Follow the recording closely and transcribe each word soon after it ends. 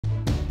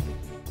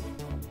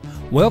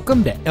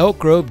Welcome to Elk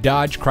Grove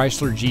Dodge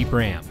Chrysler Jeep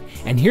Ram,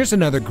 and here's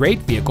another great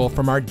vehicle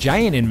from our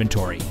giant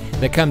inventory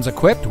that comes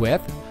equipped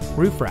with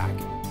roof rack,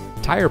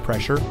 tire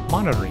pressure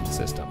monitoring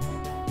system,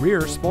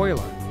 rear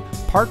spoiler,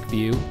 park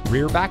view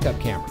rear backup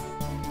camera,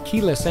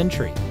 keyless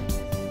entry.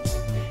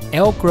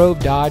 Elk Grove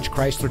Dodge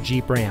Chrysler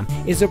Jeep Ram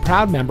is a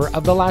proud member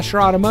of the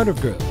Lasher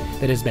Automotive Group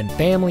that has been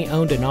family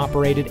owned and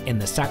operated in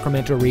the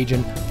Sacramento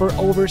region for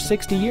over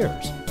 60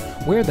 years.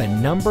 We're the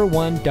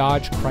 #1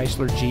 Dodge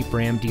Chrysler Jeep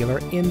Ram dealer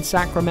in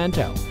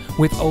Sacramento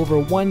with over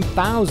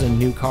 1,000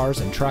 new cars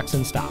and trucks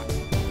in stock.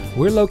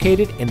 We're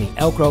located in the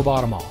Elk Grove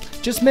Auto Mall,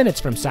 just minutes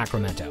from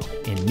Sacramento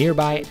in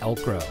nearby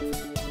Elk Grove.